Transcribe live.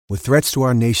With threats to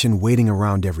our nation waiting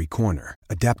around every corner,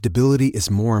 adaptability is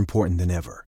more important than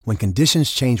ever. When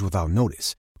conditions change without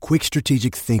notice, quick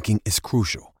strategic thinking is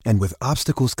crucial. And with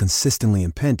obstacles consistently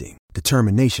impending,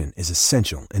 determination is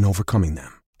essential in overcoming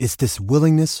them. It's this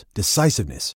willingness,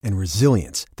 decisiveness, and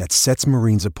resilience that sets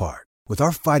Marines apart. With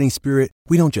our fighting spirit,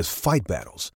 we don't just fight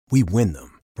battles, we win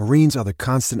them. Marines are the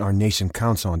constant our nation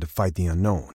counts on to fight the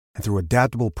unknown. And through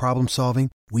adaptable problem solving,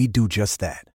 we do just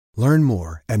that. Learn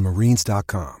more at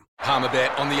marines.com.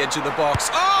 Palmerbet on the edge of the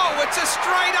box. Oh, it's a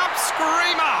straight-up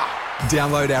screamer!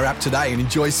 Download our app today and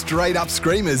enjoy straight-up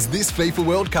screamers this FIFA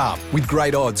World Cup with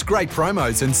great odds, great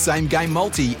promos and same-game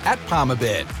multi at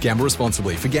Palmerbet. Gamble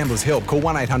responsibly. For Gamblers' Help, call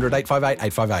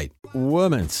 1-800-858-858.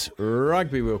 Women's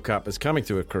Rugby World Cup is coming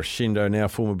to a crescendo now.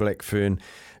 Former Black Fern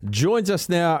joins us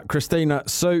now, Kristina.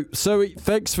 So,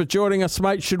 thanks for joining us,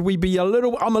 mate. Should we be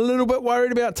I'm a little bit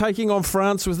worried about taking on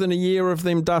France within a year of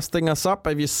them dusting us up.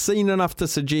 Have you seen enough to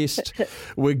suggest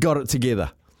we got it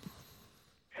together?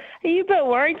 Are you a bit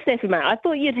worried, Staffy, mate? I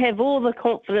thought you'd have all the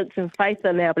confidence and faith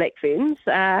in our Black Ferns.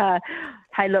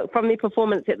 Hey, look, from their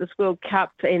performance at this World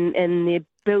Cup and their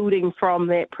building from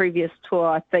that previous tour,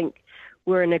 I think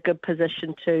we're in a good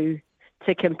position to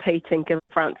compete and give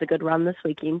France a good run this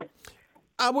weekend.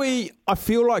 Are we? I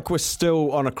feel like we're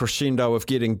still on a crescendo of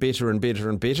getting better and better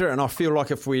and better. And I feel like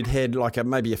if we'd had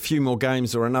maybe a few more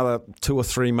games or another 2 or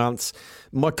 3 months,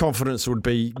 my confidence would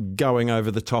be going over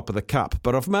the top of the cup.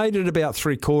 But I've made it about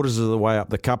 3/4 of the way up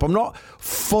the cup. I'm not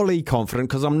fully confident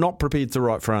because I'm not prepared to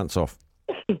write France off.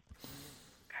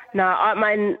 No, I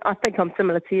mean, I think I'm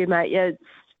similar to you, mate. Yeah,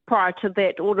 prior to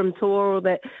that autumn tour or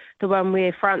the one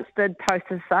where France did post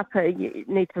us up, you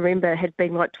need to remember it had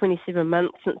been like 27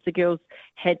 months since the girls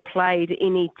had played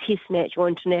any test match or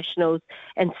internationals,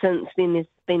 and since then there's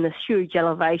been this huge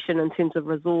elevation in terms of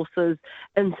resources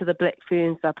into the Black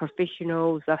Ferns. They're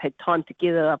professionals, they've had time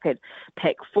together, they've had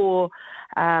Pack 4,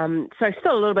 so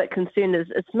still a little bit concerned.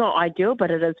 It's not ideal, but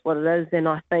it is what it is, and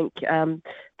I think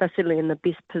they're certainly in the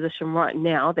best position right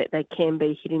now that they can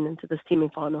be heading into the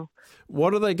semi-final.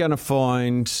 What are they going to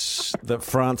find that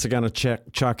France are going to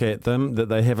chuck at them that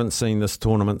they haven't seen this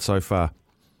tournament so far?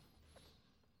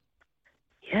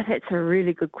 Yeah, that's a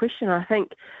really good question. I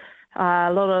think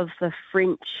a lot of the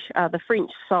French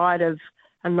side are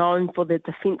known for their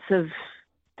defensive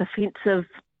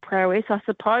prowess, I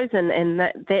suppose, and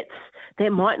that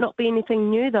might not be anything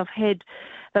new.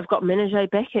 They've got Menage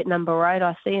back at number 8,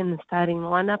 I see, in the starting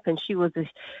lineup, and she was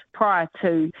prior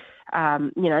to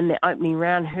in the opening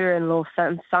round, her and Law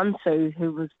Sun-Su,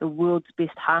 who was the world's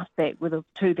best halfback, with the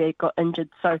 2 that got injured.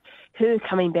 So her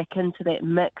coming back into that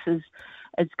mix is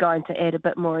going to add a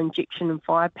bit more injection and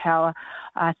firepower.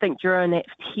 I think during that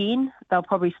 10, they'll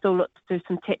probably still look to do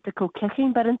some tactical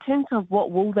kicking, but in terms of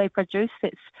what will they produce,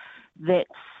 that's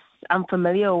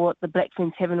unfamiliar, or what the Black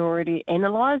Ferns haven't already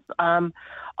analysed. I'm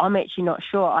actually not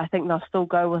sure. I think they'll still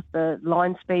go with the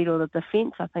line speed or the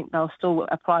defence. I think they'll still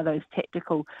apply those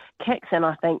tactical kicks, and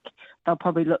I think they'll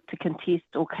probably look to contest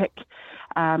or kick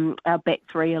our back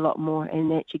 3 a lot more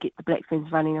and actually get the Black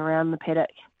Ferns running around the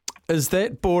paddock. Is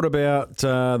that brought about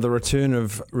the return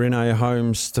of Renee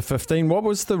Holmes to 15? What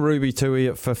was the Ruby Tui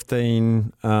at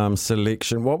 15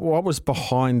 selection? What was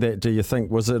behind that, do you think?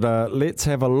 Was it let's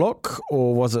have a look,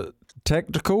 or was it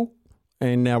tactical?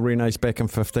 And now Renee's back in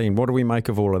 15. What do we make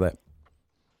of all of that?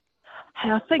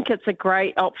 I think it's a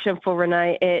great option for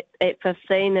Renee at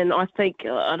 15, and I think,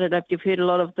 I don't know if you've heard a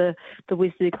lot of the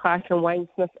Wesley Clark and Wayne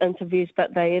Smith interviews,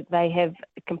 but they have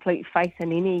complete faith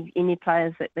in any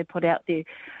players that they put out there.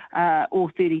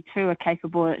 All 32 are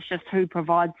capable, and it's just who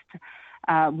provides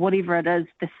whatever it is,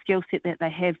 the skill set that they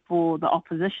have for the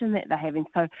opposition that they're having.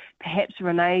 So perhaps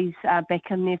Renee's back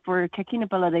in there for her kicking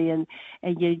ability, and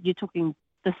you're talking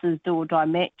this is do or die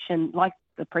match, and like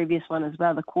the previous one as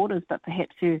well, the quarters, but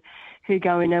perhaps who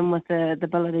going in with the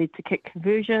ability to kick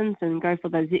conversions and go for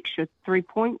those extra 3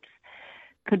 points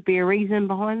could be a reason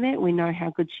behind that. We know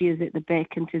how good she is at the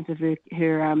back in terms of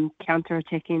her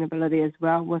counter-attacking ability as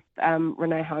well with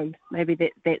Renee Holmes. Maybe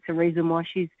that's a reason why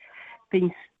she's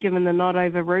been given the nod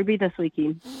over Ruby this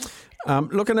weekend.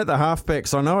 Looking at the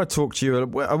halfbacks, I know I talked to you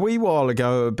a wee while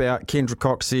ago about Kendra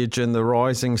Cox-Edge and the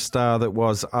rising star that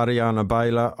was Ariana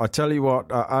Baylor. I tell you what,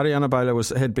 Ariana Baylor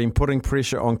had been putting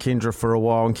pressure on Kendra for a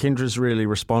while, and Kendra's really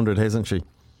responded, hasn't she?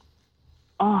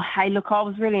 Oh, hey, look, I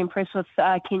was really impressed with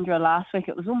Kendra last week.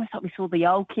 It was almost like we saw the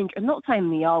old Kendra. I'm not saying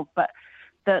the old, but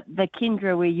the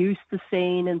Kendra we're used to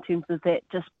seeing in terms of that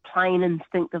just playing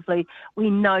instinctively. We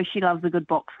know she loves a good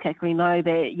box kick. We know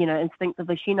that,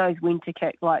 instinctively she knows when to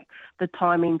kick, like the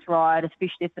timing's right,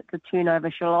 especially if it's a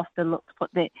turnover. She'll often look to put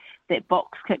that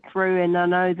box kick through, and I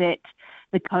know that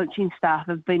the coaching staff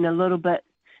have been a little bit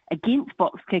against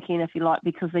box kicking, if you like,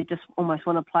 because they just almost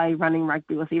want to play running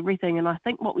rugby with everything. And I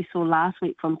think what we saw last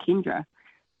week from Kendra,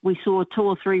 we saw 2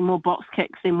 or 3 more box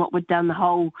kicks than what we'd done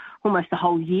almost the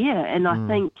whole year. And I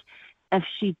think if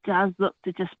she does look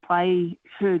to just play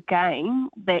her game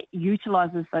that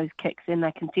utilises those kicks and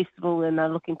they're contestable and they're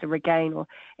looking to regain, or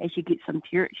as you get some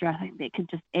territory, I think that could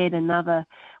just add another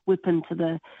weapon to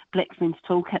the Black Ferns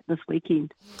toolkit this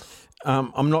weekend.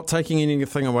 I'm not taking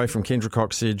anything away from Kendra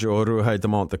Cox-Edge or Ruahei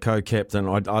Demont, the co-captain.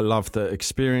 I love the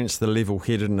experience, the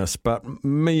level-headedness. But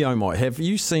Mio might. Have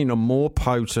you seen a more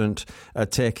potent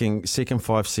attacking second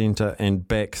 5 centre and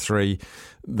back 3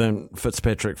 than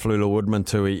Fitzpatrick, Flula, Woodman,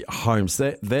 Tui, Holmes?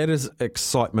 That is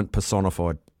excitement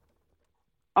personified.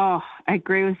 Oh, I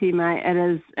agree with you, mate. It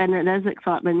is, and it is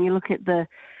excitement. You look at the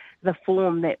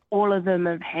form that all of them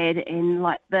have had, and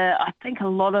I think a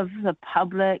lot of the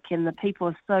public and the people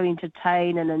are so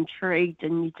entertained and intrigued,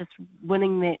 and you're just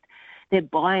winning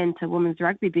that buy-in to women's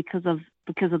rugby because of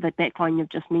that backline you've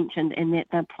just mentioned, and that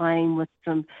they're playing with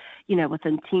some, with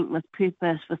intent, with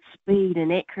purpose, with speed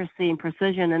and accuracy and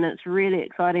precision, and it's really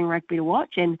exciting rugby to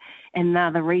watch, and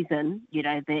another reason,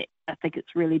 that I think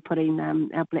it's really putting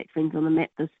our Black Ferns on the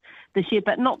map this year,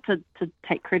 but not to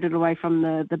take credit away from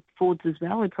the forwards as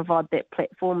well. We provide that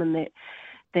platform and that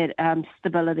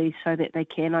stability so that they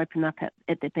can open up at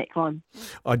their back line.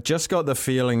 I just got the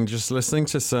feeling, just listening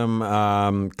to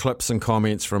some clips and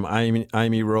comments from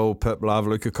Amy Rule, Pip Love,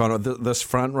 Luca Connor, this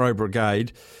front row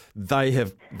brigade, they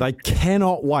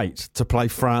cannot wait to play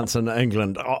France and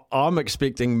England. I'm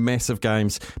expecting massive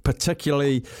games,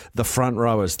 particularly the front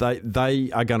rowers.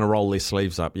 They are going to roll their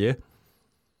sleeves up, yeah?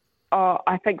 Oh,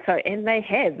 I think so, and they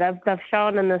have. They've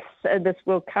shown in this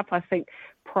World Cup. I think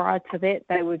prior to that,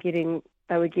 they were getting.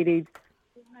 Steph.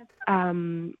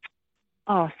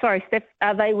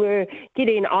 They were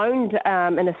getting owned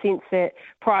in a sense that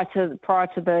prior to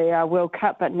the World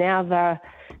Cup, but now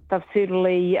they've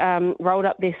certainly rolled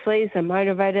up their sleeves. They're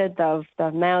motivated.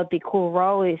 They've nailed their core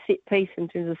role, their set piece in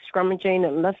terms of scrummaging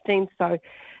and lifting. So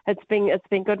it's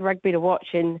been good rugby to watch,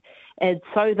 and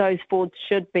so those forwards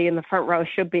should be in the front row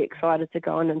should be excited to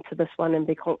go on into this one and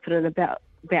be confident about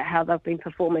how they've been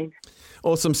performing.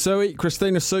 Awesome. Sue,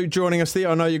 Kristina Sue joining us there.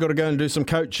 I know you've got to go and do some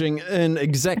coaching in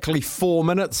exactly 4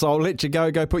 minutes. I'll let you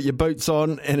go put your boots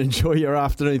on and enjoy your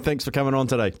afternoon. Thanks for coming on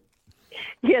today.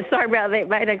 Yeah, sorry about that,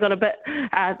 mate. I got a bit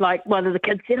like one of the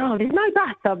kids said, there's no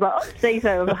bus. I'm like,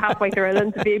 so I'm halfway through an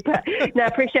interview. But no,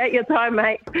 appreciate your time,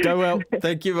 mate. Go well.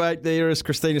 Thank you, mate. There is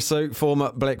Kristina Sue,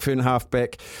 former Black Fern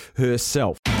halfback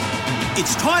herself.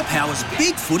 It's Tyre Power's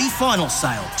Big Footy Final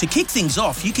Sale. To kick things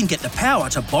off, you can get the power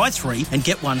to buy 3 and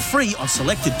get 1 free on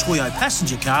selected Toyo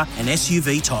passenger car and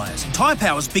SUV tyres. Tyre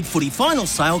Power's Big Footy Final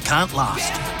Sale can't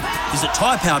last. Visit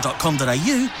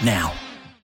tyrepower.com.au now.